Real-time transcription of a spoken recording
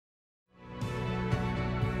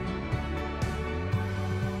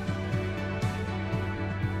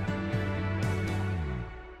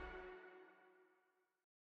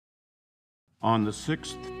On the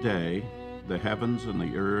sixth day, the heavens and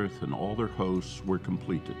the earth and all their hosts were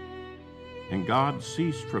completed. And God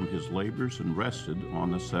ceased from his labors and rested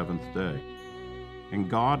on the seventh day. And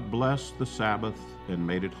God blessed the Sabbath and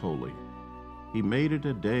made it holy. He made it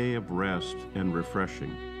a day of rest and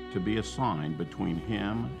refreshing, to be a sign between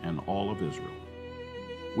him and all of Israel.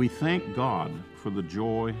 We thank God for the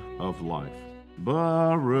joy of life.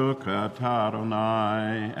 Baruch atah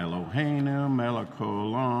Adonai Eloheinu melech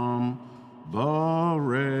haolam,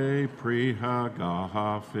 Borei pri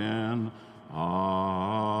hagafen.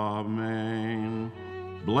 Amen.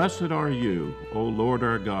 Blessed are you, O Lord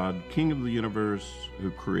our God, King of the universe,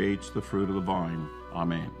 who creates the fruit of the vine.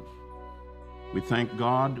 Amen. We thank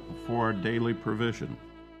God for our daily provision.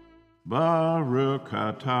 Baruch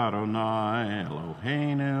atah Adonai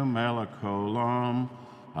Eloheinu melech haolam,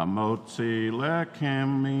 hamotzi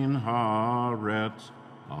lechem min haaretz.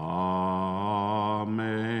 Amen.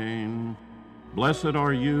 Blessed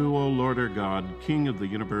are you, O Lord our God, King of the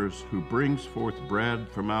universe, who brings forth bread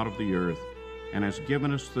from out of the earth, and has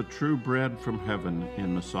given us the true bread from heaven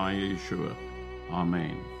in Messiah Yeshua.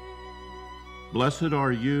 Amen. Blessed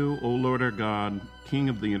are you, O Lord our God, King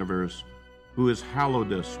of the universe, who has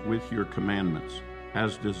hallowed us with your commandments,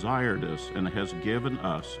 has desired us, and has given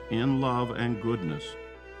us, in love and goodness,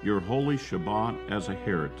 your holy Shabbat as a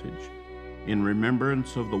heritage, in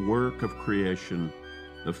remembrance of the work of creation,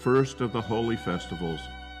 the first of the holy festivals,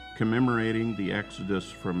 commemorating the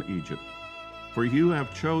Exodus from Egypt. For you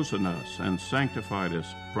have chosen us and sanctified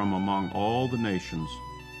us from among all the nations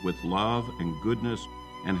with love and goodness,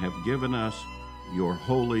 and have given us your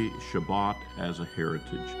holy Shabbat as a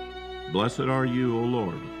heritage. Blessed are you, O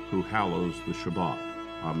Lord, who hallows the Shabbat.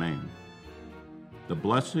 Amen. The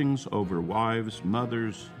blessings over wives,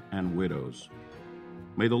 mothers, and widows.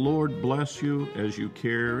 May the Lord bless you as you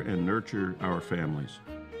care and nurture our families.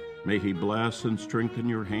 May he bless and strengthen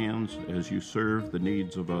your hands as you serve the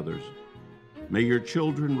needs of others. May your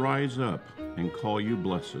children rise up and call you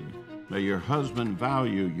blessed. May your husband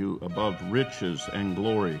value you above riches and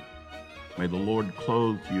glory. May the Lord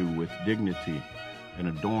clothe you with dignity and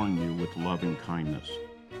adorn you with loving kindness.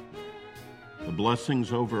 The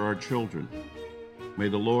blessings over our children. May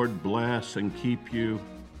the Lord bless and keep you.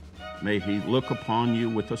 May he look upon you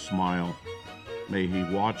with a smile. May he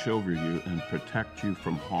watch over you and protect you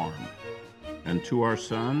from harm. And to our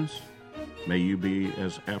sons, may you be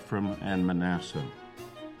as Ephraim and Manasseh.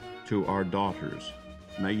 To our daughters,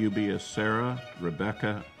 may you be as Sarah,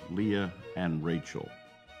 Rebekah, Leah, and Rachel.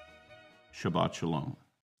 Shabbat Shalom.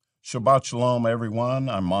 Shabbat Shalom, everyone.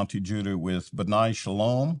 I'm Monty Judah with B'nai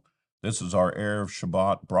Shalom. This is our Erev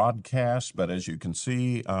Shabbat broadcast, but as you can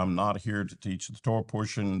see, I'm not here to teach the Torah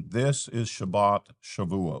portion. This is Shabbat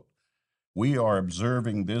Shavuot. We are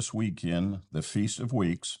observing this weekend the Feast of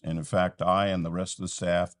Weeks, and in fact, I and the rest of the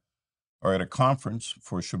staff are at a conference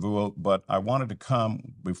for Shavuot, but I wanted to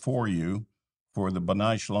come before you for the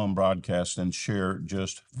B'nai Shalom broadcast and share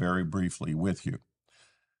just very briefly with you.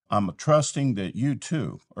 I'm trusting that you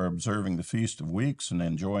too are observing the Feast of Weeks and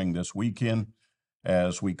enjoying this weekend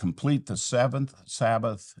as we complete the seventh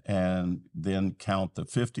Sabbath and then count the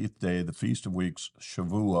 50th day, the Feast of Weeks,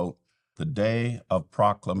 Shavuot, the day of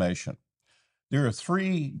proclamation. There are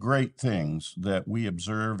three great things that we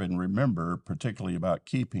observe and remember, particularly about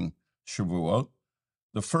keeping Shavuot.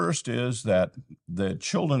 The first is that the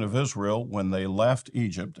children of Israel, when they left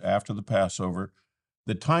Egypt after the Passover,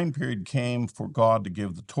 the time period came for God to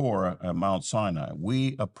give the Torah at Mount Sinai.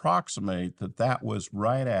 We approximate that that was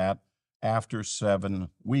right after 7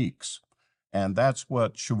 weeks. And that's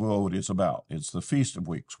what Shavuot is about. It's the Feast of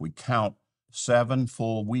Weeks. We count 7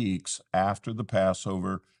 full weeks after the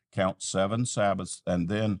Passover, count 7 Sabbaths, and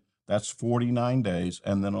then that's 49 days.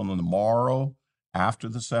 And then on the morrow, after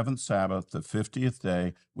the 7th Sabbath, the 50th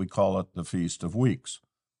day, we call it the Feast of Weeks.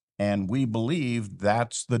 And we believe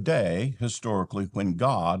that's the day, historically, when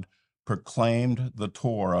God proclaimed the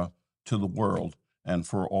Torah to the world and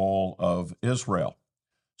for all of Israel.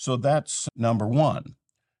 So that's number one.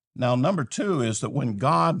 Now, number two is that when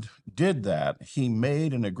God did that, he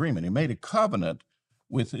made an agreement. He made a covenant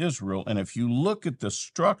with Israel. And if you look at the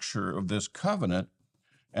structure of this covenant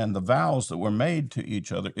and the vows that were made to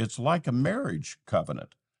each other, it's like a marriage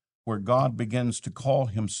covenant where God begins to call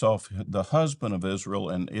himself the husband of Israel,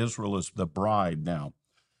 and Israel is the bride now.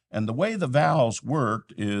 And the way the vows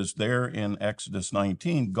worked is there in Exodus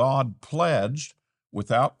 19, God pledged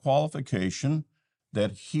without qualification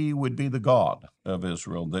that he would be the God of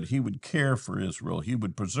Israel, that he would care for Israel, he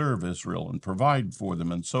would preserve Israel and provide for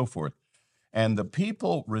them and so forth. And the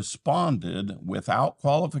people responded without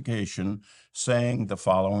qualification, saying the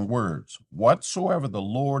following words: "Whatsoever the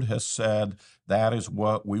Lord has said, that is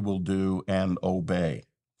what we will do and obey."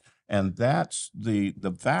 And that's the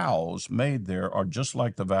vows made there are just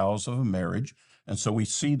like the vows of a marriage. And so we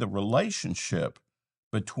see the relationship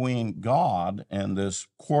between God and this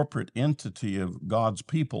corporate entity of God's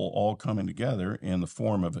people all coming together in the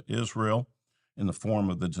form of Israel, in the form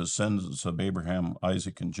of the descendants of Abraham,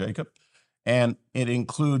 Isaac, and Jacob. And it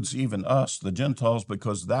includes even us, the Gentiles,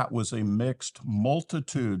 because that was a mixed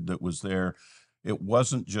multitude that was there. It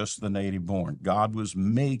wasn't just the native born. God was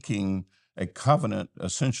making a covenant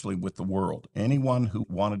essentially with the world, anyone who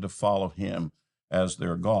wanted to follow him as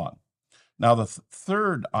their God. Now, the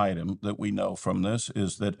third item that we know from this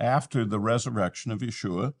is that after the resurrection of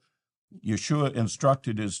Yeshua, Yeshua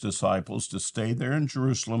instructed his disciples to stay there in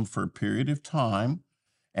Jerusalem for a period of time.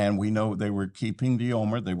 And we know they were keeping the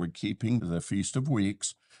Omer, they were keeping the Feast of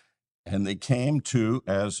Weeks. And they came to,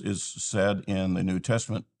 as is said in the New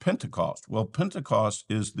Testament, Pentecost. Well, Pentecost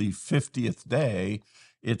is the 50th day.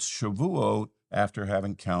 It's Shavuot after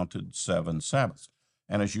having counted 7 Sabbaths.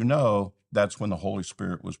 And as you know, that's when the Holy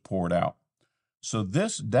Spirit was poured out. So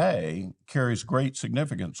this day carries great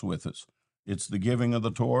significance with us. It's the giving of the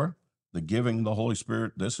Torah, the giving of the Holy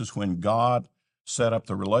Spirit. This is when God set up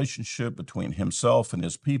the relationship between himself and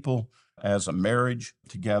his people as a marriage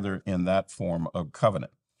together in that form of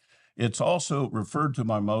covenant. It's also referred to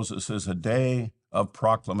by Moses as a day of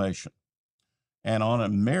proclamation. And on a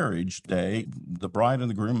marriage day, the bride and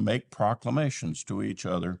the groom make proclamations to each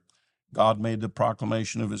other. God made the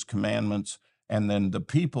proclamation of his commandments, and then the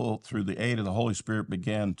people, through the aid of the Holy Spirit,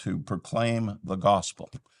 began to proclaim the gospel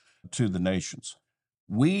to the nations.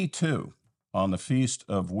 We too, on the Feast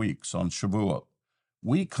of Weeks, on Shavuot,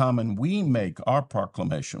 we come and we make our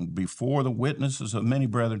proclamation before the witnesses of many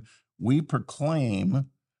brethren. We proclaim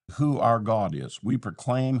who our God is. We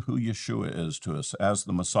proclaim who Yeshua is to us as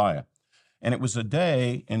the Messiah. And it was a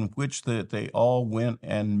day in which they all went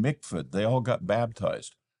and mikvahed. They all got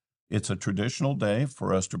baptized. It's a traditional day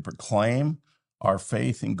for us to proclaim our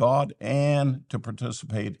faith in God and to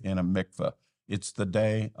participate in a mikvah. It's the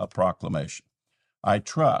day of proclamation. I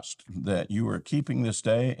trust that you are keeping this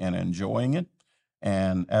day and enjoying it.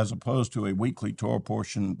 And as opposed to a weekly Torah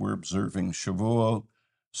portion, we're observing Shavuot.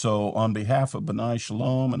 So on behalf of B'nai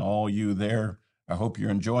Shalom and all you there, I hope you're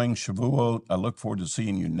enjoying Shavuot. I look forward to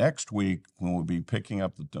seeing you next week when we'll be picking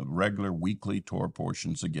up the regular weekly Torah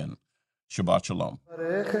portions again. Shabbat Shalom.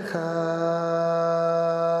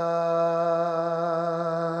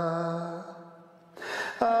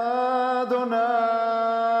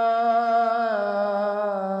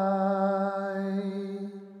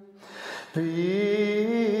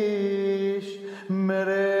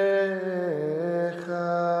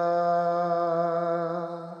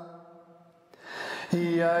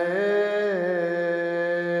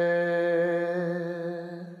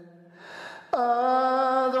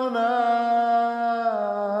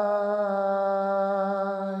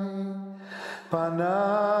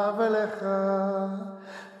 פניו אליך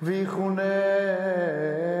ויחונקה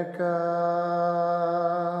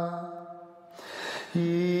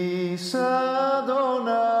יישא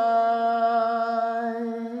אדוני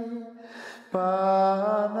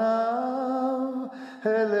פניו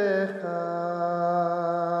אליך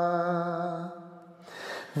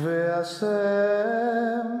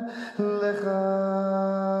והשם לך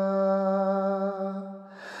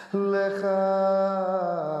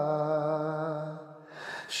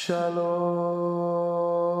Shalom.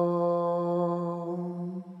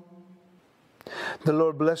 The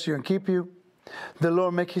Lord bless you and keep you. The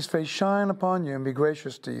Lord make his face shine upon you and be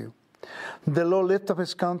gracious to you. The Lord lift up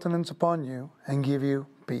his countenance upon you and give you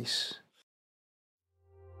peace.